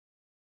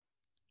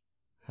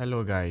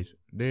Hello guys,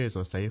 this is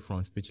Osai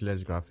from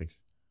Speechless Graphics,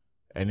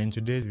 and in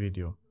today's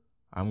video,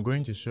 I'm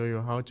going to show you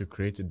how to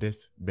create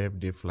this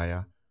birthday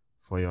flyer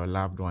for your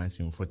loved ones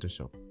in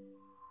Photoshop.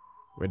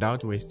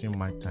 Without wasting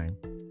much time,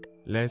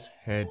 let's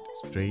head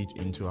straight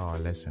into our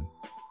lesson.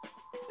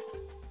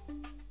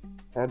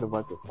 Head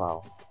over to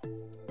File,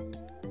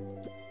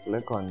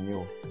 click on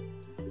New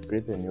to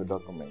create a new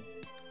document.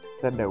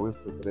 Set the width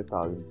to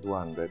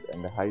 3200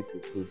 and the height to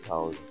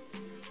 2000.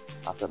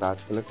 After that,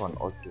 click on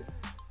OK.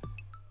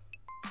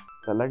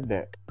 Select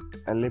the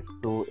ellipse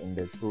tool in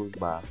the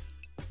toolbar.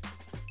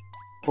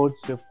 Hold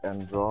Shift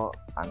and draw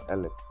an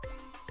ellipse.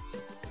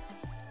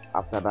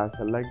 After that,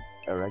 select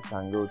a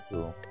rectangle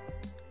tool.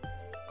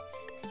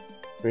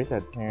 Create a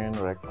thin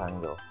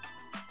rectangle.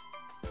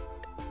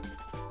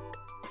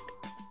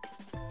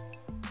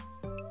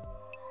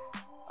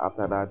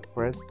 After that,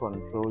 press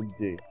Ctrl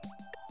J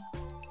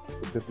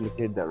to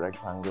duplicate the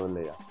rectangle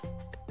layer.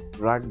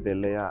 Drag the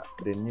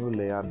new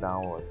layer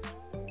downward.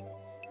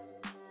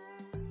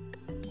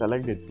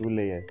 Select the two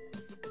layers.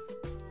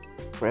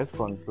 Press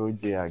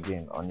Ctrl J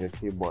again on your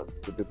keyboard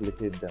to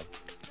duplicate them.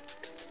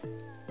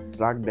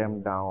 Drag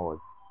them downward.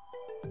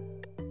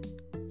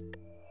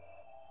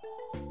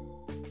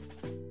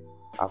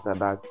 After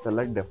that,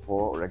 select the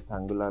four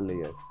rectangular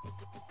layers.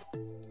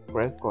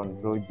 Press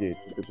Ctrl J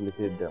to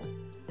duplicate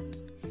them.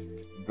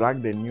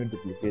 Drag the new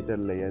duplicated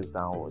layers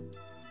downward.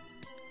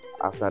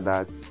 After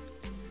that,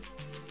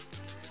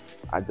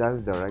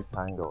 adjust the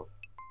rectangles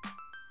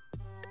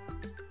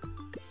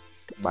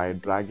by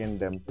dragging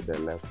them to the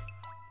left.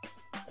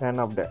 Turn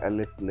up the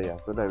ellipse layer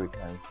so that we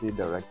can see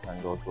the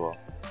rectangles well.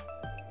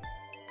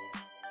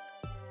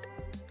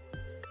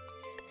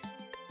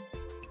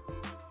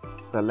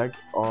 Select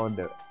all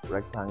the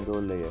rectangle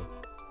layers.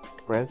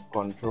 Press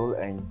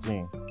Ctrl and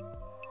G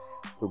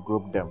to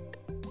group them.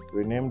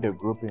 Rename the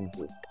group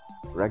into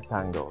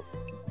rectangles.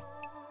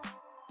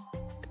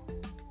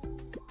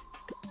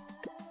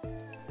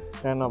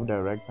 Turn up the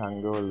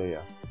rectangle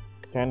layer.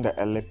 Turn the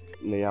ellipse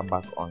layer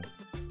back on.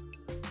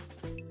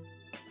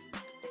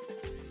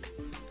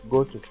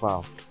 Go to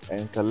File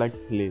and select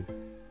Place.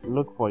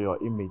 Look for your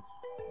image,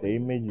 the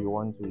image you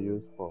want to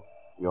use for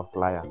your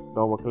flyer.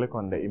 Double click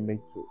on the image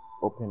to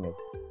open it.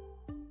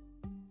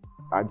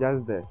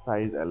 Adjust the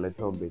size a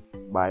little bit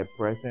by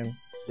pressing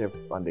Shift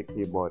on the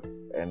keyboard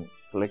and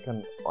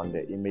clicking on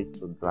the image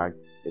to drag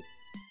it.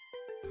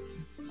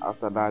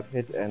 After that,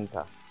 hit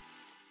Enter.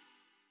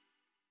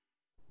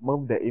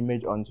 Move the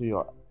image onto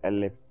your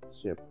ellipse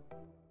shape.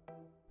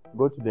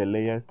 Go to the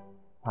Layers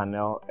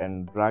panel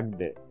and drag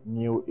the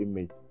new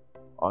image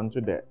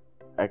onto the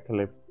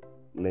ellipse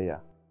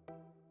layer.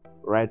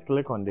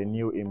 Right-click on the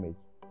new image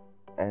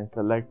and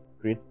select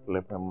Create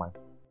Clipping Mask.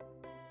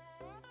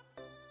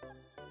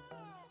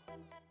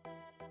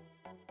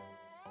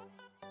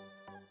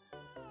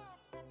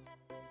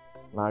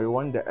 Now we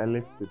want the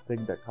ellipse to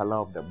take the color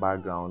of the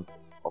background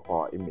of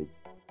our image.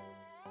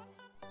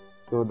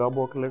 So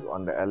double-click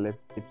on the ellipse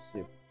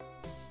shape.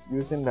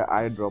 Using the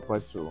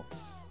eyedropper tool,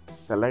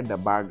 select the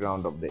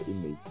background of the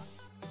image.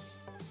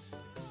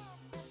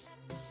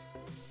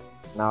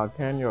 Now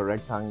turn your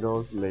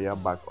rectangles layer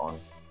back on.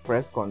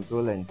 Press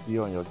Ctrl and T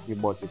on your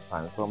keyboard to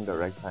transform the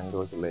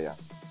rectangles layer.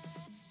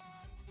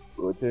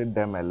 Rotate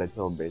them a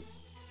little bit.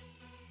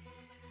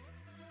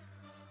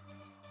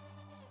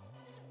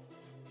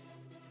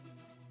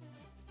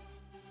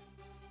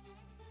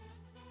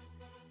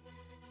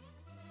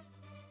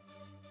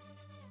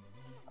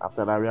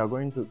 After that, we are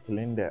going to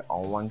clean the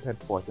unwanted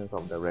portions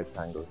of the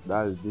rectangles,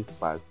 that is this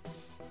part.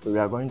 So we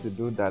are going to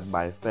do that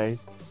by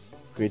first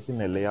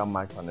creating a layer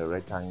mask on the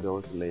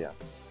rectangles layer.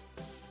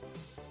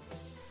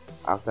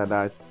 After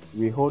that,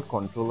 we hold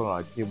Ctrl on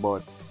our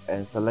keyboard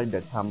and select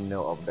the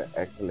thumbnail of the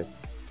ellipse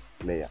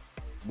layer.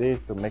 This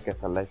is to make a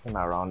selection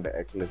around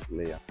the ellipse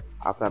layer.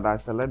 After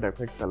that, select the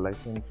quick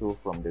selection tool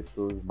from the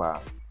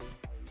toolbar.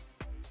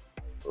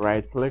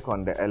 Right-click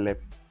on the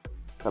ellipse,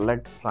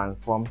 select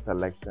Transform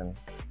Selection.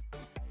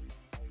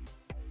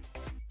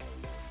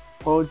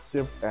 Hold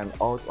Shift and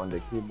Alt on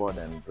the keyboard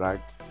and drag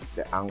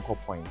the anchor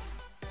point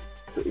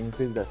to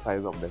increase the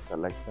size of the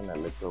selection a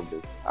little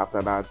bit.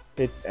 After that,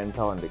 hit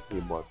Enter on the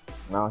keyboard.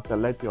 Now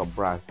select your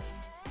brush.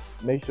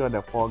 Make sure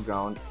the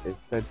foreground is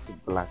set to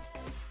black.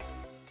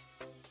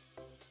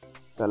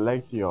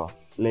 Select your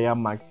layer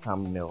mask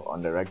thumbnail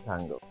on the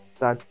rectangle.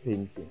 Start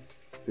painting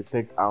to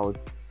take out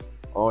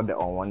all the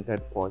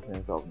unwanted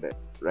portions of the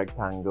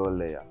rectangle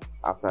layer.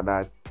 After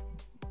that,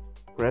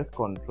 press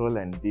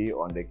Ctrl and D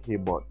on the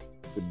keyboard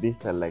to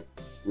deselect.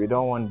 We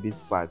don't want this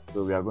part,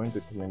 so we are going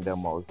to clean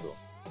them also.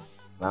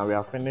 Now we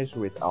are finished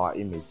with our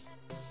image.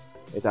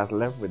 It has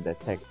left with the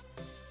text.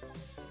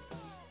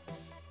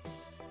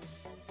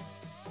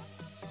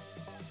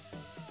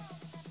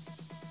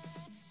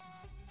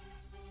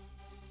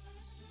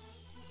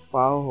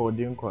 While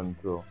holding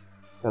Ctrl,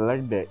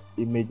 select the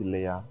image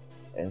layer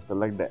and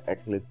select the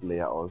ellipse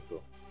layer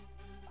also.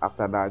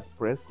 After that,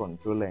 press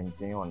Ctrl and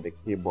G on the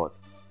keyboard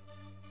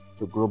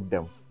to group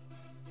them.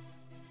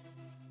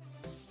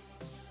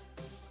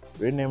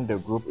 Rename the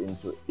group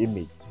into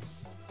Image.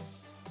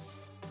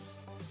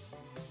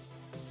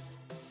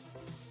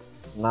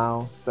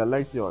 Now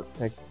select your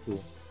text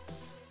tool.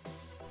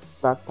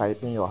 Start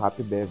typing your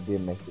happy birthday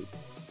message.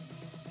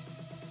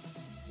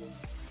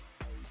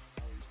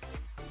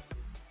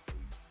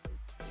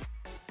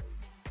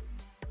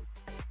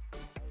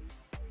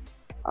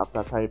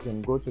 After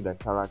typing, go to the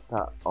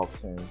character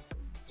options,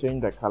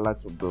 change the color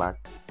to black.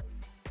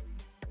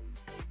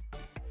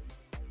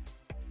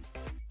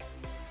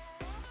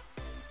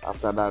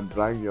 After that,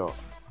 drag your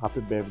happy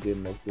birthday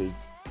message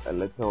a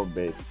little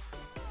bit.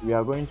 We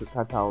are going to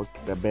cut out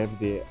the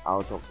birthday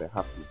out of the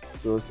happy.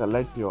 So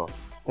select your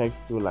text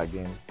tool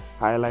again,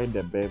 highlight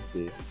the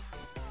birthday,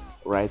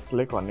 right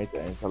click on it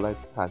and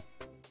select cut.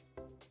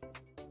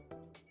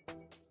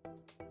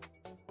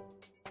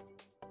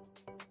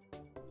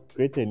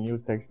 Create a new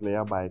text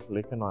layer by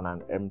clicking on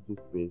an empty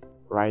space.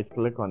 Right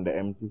click on the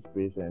empty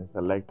space and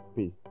select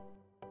paste.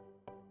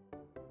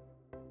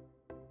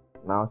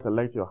 Now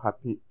select your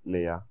happy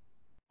layer.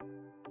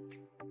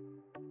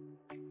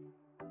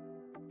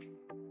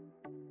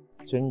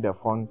 Change the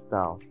font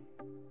style.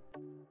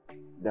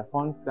 The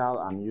font style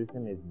I'm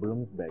using is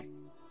Bloomsburg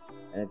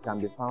and it can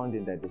be found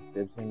in the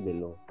description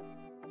below.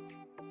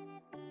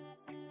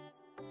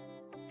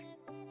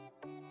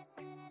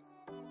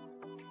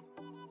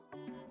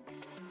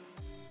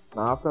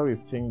 Now after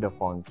we've changed the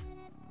font,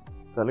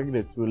 select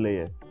the two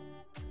layers,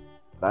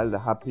 that's the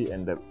happy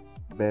and the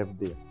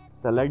birthday.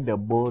 Select the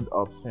bold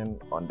option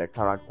on the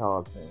character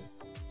options.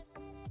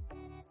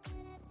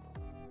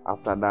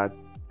 After that,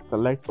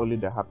 select only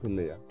the happy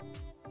layer.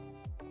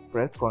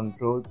 Press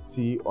Ctrl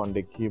T on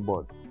the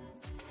keyboard.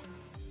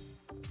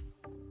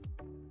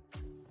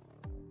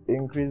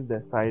 Increase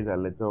the size a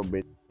little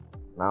bit.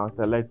 Now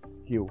select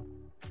Skew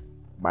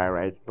by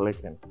right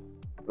clicking.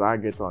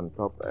 Drag it on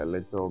top a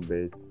little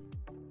bit.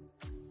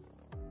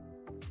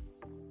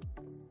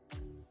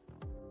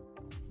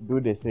 Do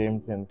the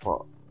same thing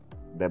for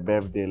the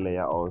birthday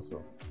layer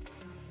also.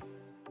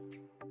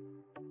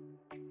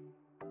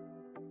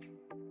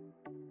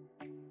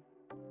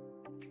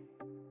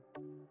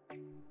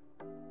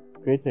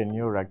 Create a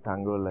new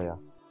rectangle layer.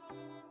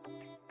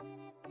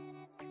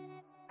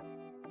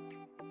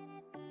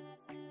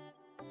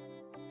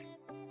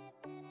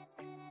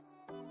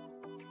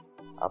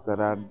 After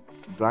that,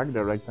 drag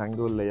the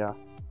rectangle layer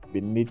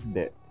beneath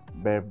the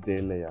birthday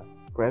layer.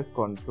 Press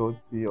Ctrl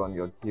T on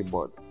your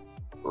keyboard.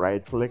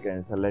 Right click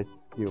and select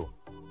Skew.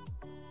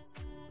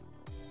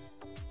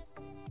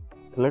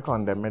 Click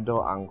on the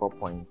middle anchor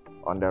point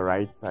on the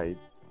right side.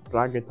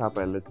 Drag it up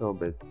a little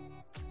bit.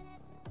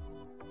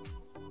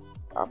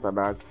 After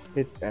that,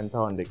 hit enter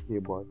on the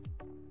keyboard.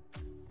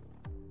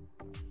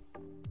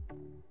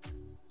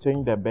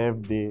 Change the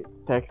birthday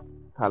text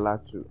color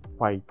to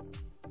white.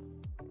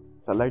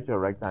 Select your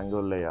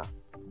rectangle layer.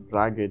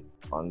 Drag it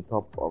on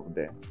top of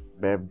the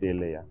birthday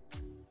layer.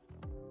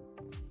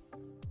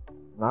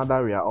 Now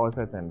that we are all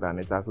set and done,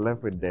 it has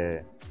left with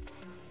the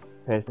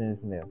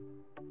person's name.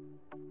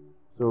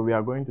 So we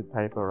are going to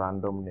type a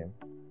random name.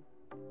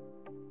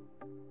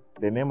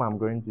 The name I'm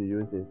going to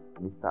use is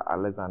Mr.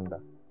 Alexander.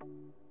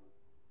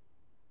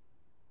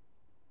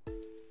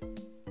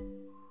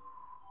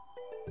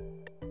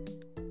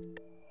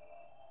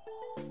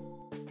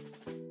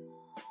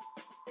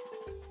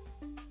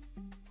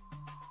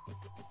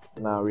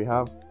 Now we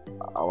have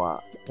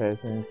our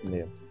person's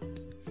name.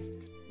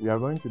 We are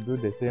going to do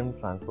the same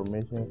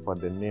transformation for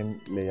the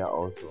name layer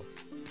also.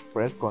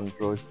 Press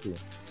Ctrl T.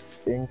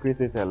 Increase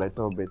it a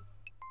little bit.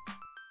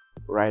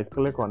 Right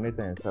click on it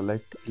and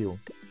select Skew.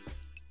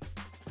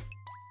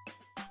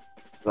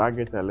 Drag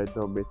it a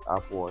little bit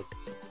upward.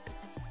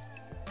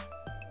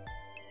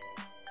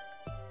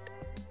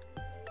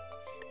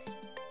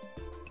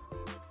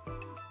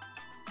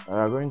 We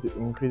are going to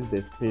increase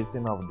the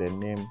spacing of the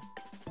name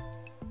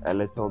a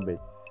little bit.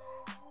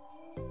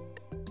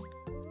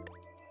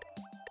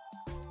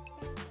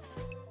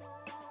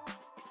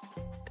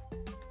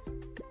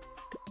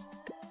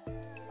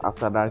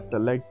 After that,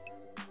 select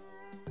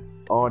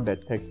all the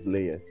text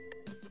layers,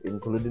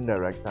 including the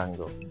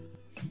rectangle,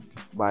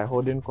 by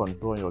holding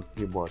Ctrl on your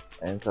keyboard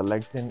and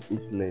selecting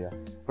each layer.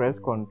 Press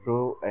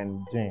Ctrl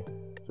and J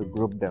to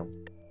group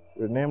them.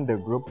 Rename the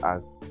group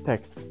as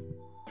text.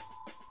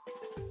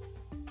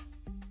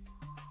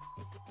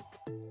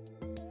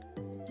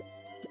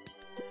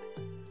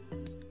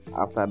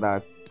 After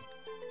that,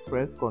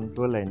 press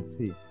Ctrl and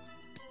T.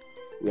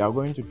 We are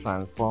going to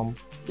transform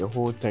the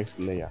whole text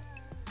layer.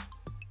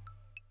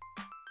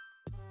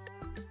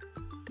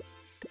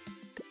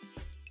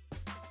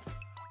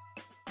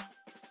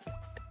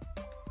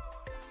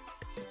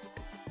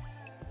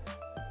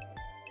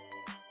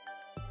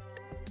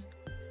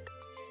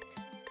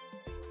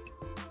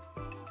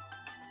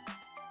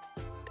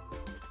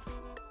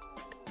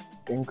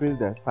 Increase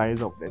the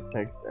size of the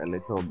text a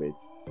little bit.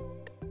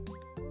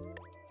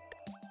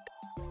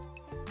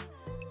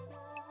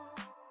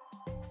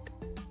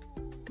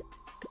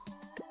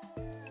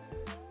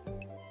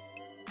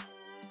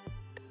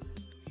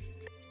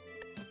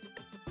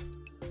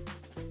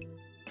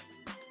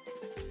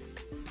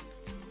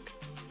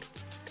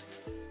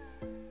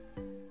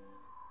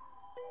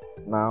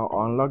 Now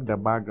unlock the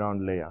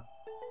background layer.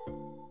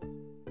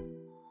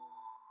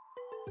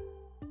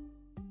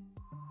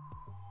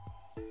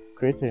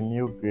 Create a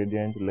new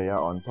gradient layer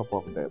on top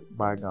of the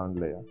background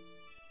layer.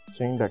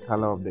 Change the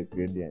color of the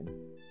gradient.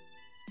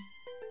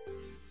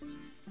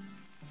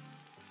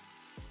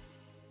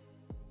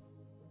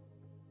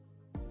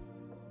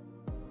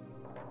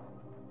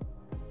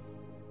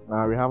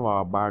 Now we have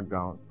our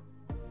background.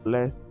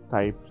 Let's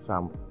type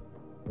some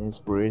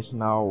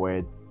inspirational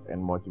words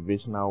and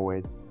motivational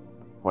words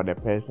for the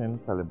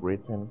person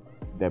celebrating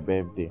the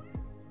birthday.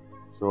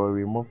 So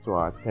we move to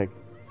our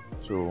text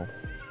to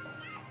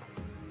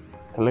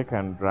click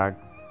and drag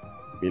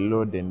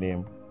below the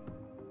name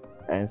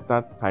and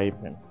start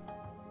typing.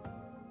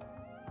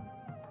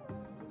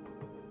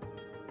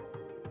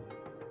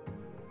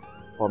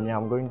 For me,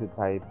 I'm going to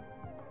type,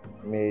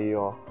 "May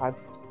your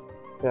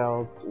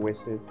heartfelt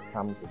wishes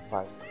come to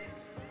pass."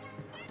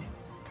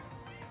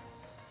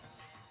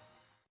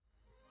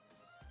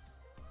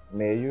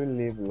 May you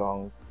live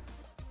long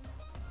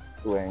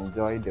to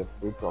enjoy the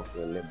fruit of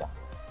your labor.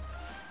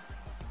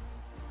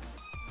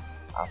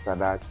 After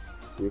that,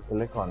 we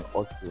click on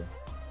OK.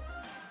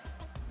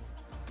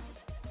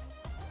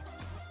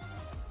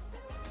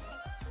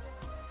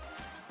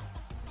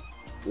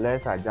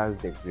 Let's adjust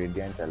the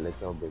gradient a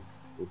little bit.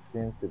 It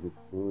seems to be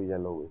too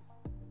yellowish.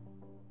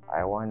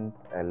 I want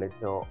a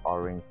little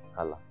orange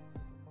color.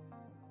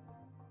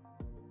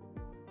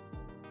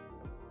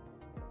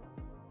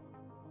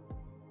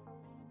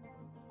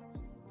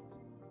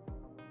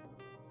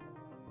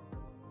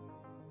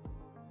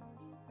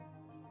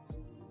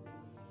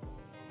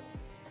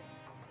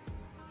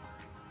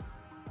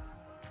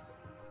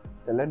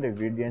 Select the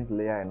gradient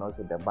layer and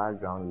also the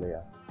background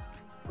layer.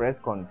 Press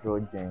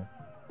Ctrl J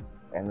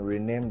and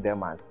rename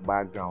them as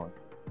background.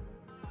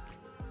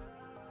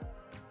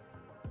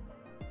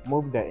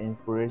 Move the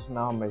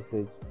inspirational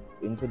message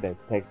into the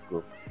text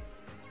group.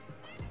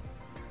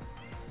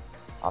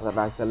 After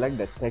that, select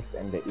the text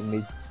and the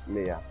image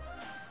layer.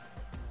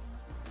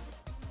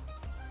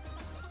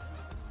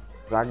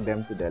 Drag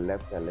them to the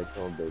left a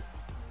little bit.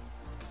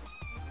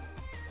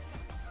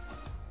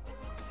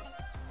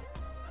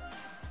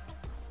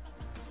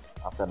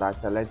 After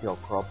that, select your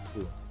crop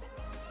tool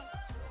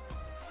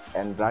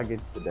and drag it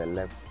to the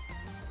left.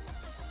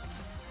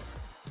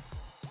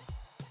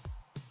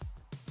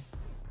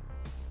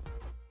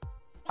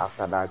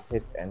 After that,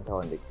 hit enter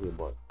on the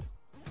keyboard.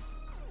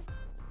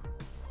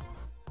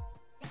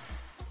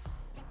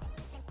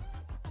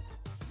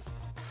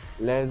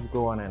 Let's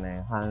go on and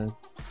enhance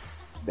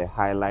the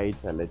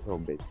highlights a little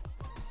bit.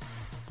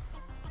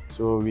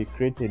 So we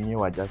create a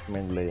new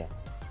adjustment layer.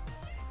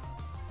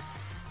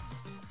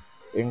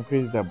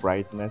 Increase the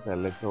brightness a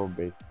little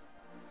bit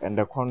and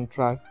the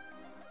contrast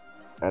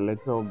a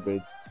little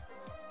bit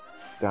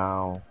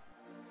down.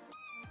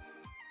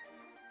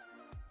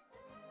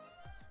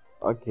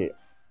 Okay,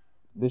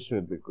 this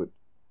should be good.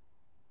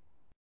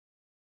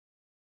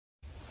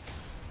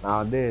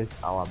 Now this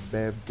is our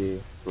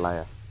birthday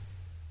flyer.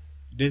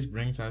 This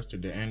brings us to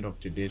the end of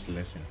today's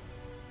lesson.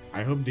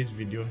 I hope this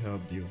video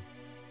helped you.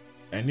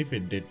 And if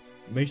it did,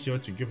 make sure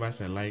to give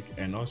us a like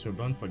and also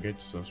don't forget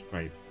to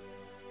subscribe.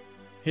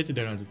 Hit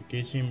the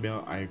notification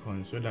bell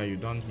icon so that you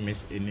don't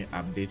miss any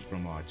updates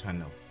from our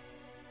channel.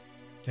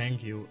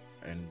 Thank you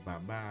and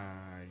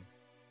bye-bye.